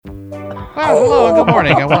Well, hello and good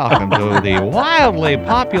morning, and welcome to the wildly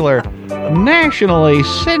popular, nationally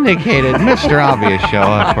syndicated Mr. Obvious show.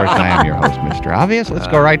 Of course, I am your host, Mr. Obvious. Let's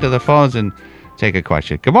go right to the phones and take a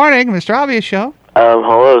question. Good morning, Mr. Obvious show.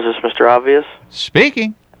 Hello, is this Mr. Obvious?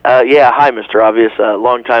 Speaking. Yeah, hi, Mr. Obvious.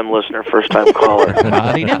 Long-time listener, first-time caller.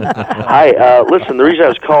 Hi, listen, the reason I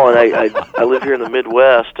was calling, I live here in the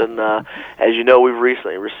Midwest, and as you know, we've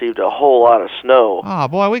recently received a whole lot of snow. Oh,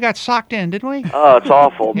 boy, we got socked in, didn't we? Oh, it's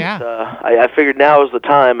awful. Yeah. But, I figured now is the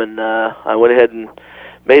time, and I went ahead and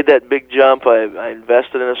made that big jump. I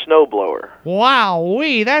invested in a snowblower.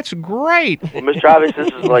 Wow-wee, that's great. Well, Mr. Obvious, this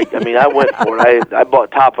is like, I went for it. I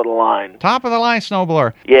bought top of the line. Top of the line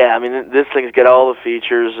snowblower. Yeah, this thing's got all the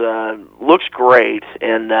features. Looks great,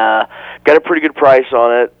 and got a pretty good price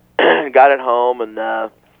on it. Got it home, and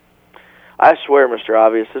I swear, Mr.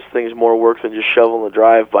 Obvious, this thing's more work than just shoveling the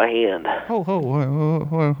drive by hand.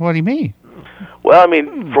 What do you mean? Well,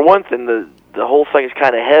 for one thing, the whole thing's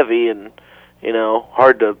kind of heavy and,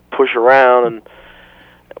 hard to push around, and,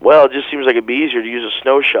 well, it just seems like it'd be easier to use a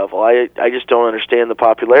snow shovel. I just don't understand the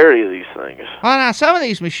popularity of these things. Well, now, some of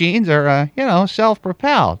these machines are,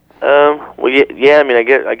 self-propelled. Well, yeah.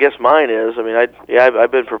 I guess mine is.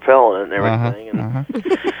 I've been propelling it and everything.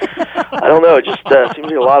 I don't know. It just seems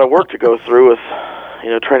like a lot of work to go through with,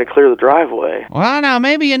 trying to clear the driveway. Well, now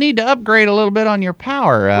maybe you need to upgrade a little bit on your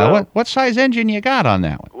power. What size engine you got on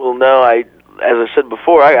that one? Well, no, as I said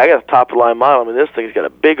before, I got a top of the line model. This thing's got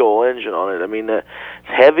a big old engine on it. It's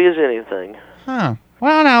heavy as anything. Huh.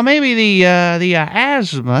 Well, now maybe the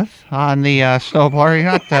azimuth on the snowblower,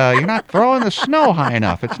 you're not throwing the snow high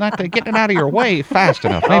enough. It's not getting it out of your way fast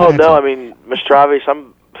enough. Maybe Mr. Obvious,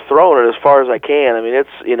 I'm throwing it as far as I can. It's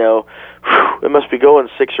it must be going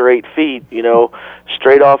 6 or 8 feet,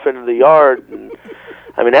 straight off into the yard. And,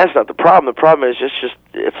 that's not the problem. The problem is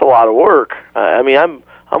it's a lot of work.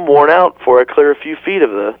 I'm worn out before I clear a few feet of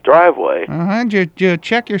the driveway. Did you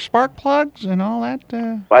check your spark plugs and all that?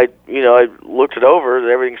 I looked it over, and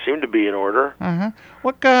everything seemed to be in order.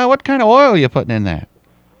 What kind of oil you putting in that?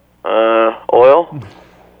 Oil?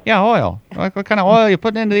 Yeah, oil. What kind of oil you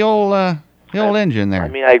putting into the old engine there?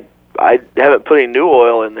 I haven't put any new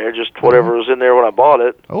oil in there, just whatever was in there when I bought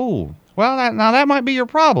it. Oh. Well, that might be your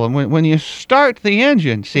problem. When you start the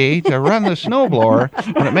engine, to run the snowblower,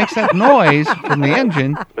 when it makes that noise from the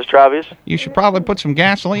engine, Mr. Obvious? You should probably put some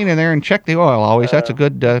gasoline in there and check the oil always. That's a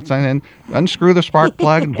good thing. And unscrew the spark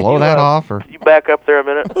plug and blow that off. Or you back up there a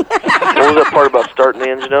minute? What was that part about starting the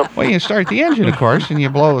engine up? Well, you start the engine, of course, and you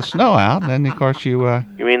blow the snow out. And then, of course, you...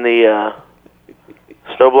 You mean the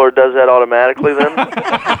snowblower does that automatically then?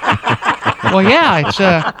 Well, yeah, it's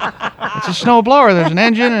a snow blower. There's an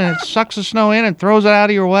engine, and it sucks the snow in and throws it out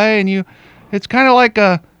of your way, and it's kind of like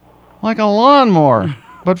a lawnmower,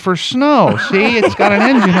 but for snow. See, it's got an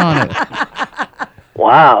engine on it.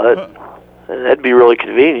 Wow, that'd be really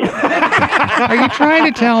convenient. Are you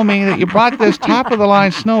trying to tell me that you bought this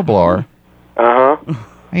top-of-the-line snow blower? And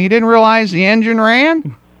you didn't realize the engine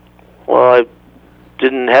ran? Well, I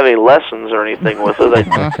didn't have any lessons or anything with it. I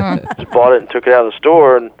just bought it and took it out of the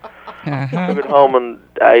store and took it home, and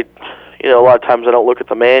a lot of times I don't look at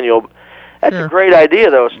the manual. That's a great idea,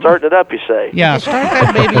 though, starting it up, you say. Yeah, start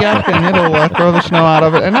that baby up, and it'll throw the snow out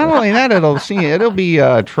of it. And not only that, it'll be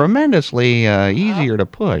tremendously easier to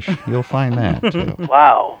push. You'll find that, too.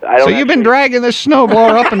 Wow. So you've been dragging this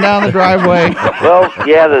snowblower up and down the driveway? Well,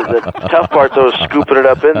 yeah, the tough part, though, is scooping it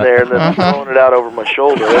up in there and then throwing it out over my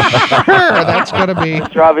shoulder. Sure, that's going to be...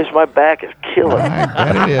 Mr. Obvious, my back is killing. I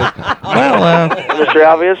bet it is. Well, Mr.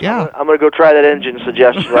 Obvious? Yeah. I'm going to go try that engine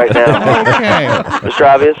suggestion right now. Okay. Mr.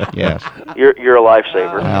 Obvious? Yes. You're a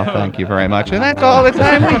lifesaver. Well, thank you very much. And that's all the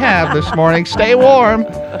time we have this morning. Stay warm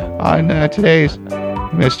on today's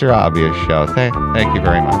Mr. Obvious show. Thank you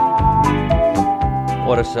very much.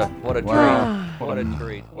 What a treat. What a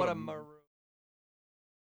treat. What a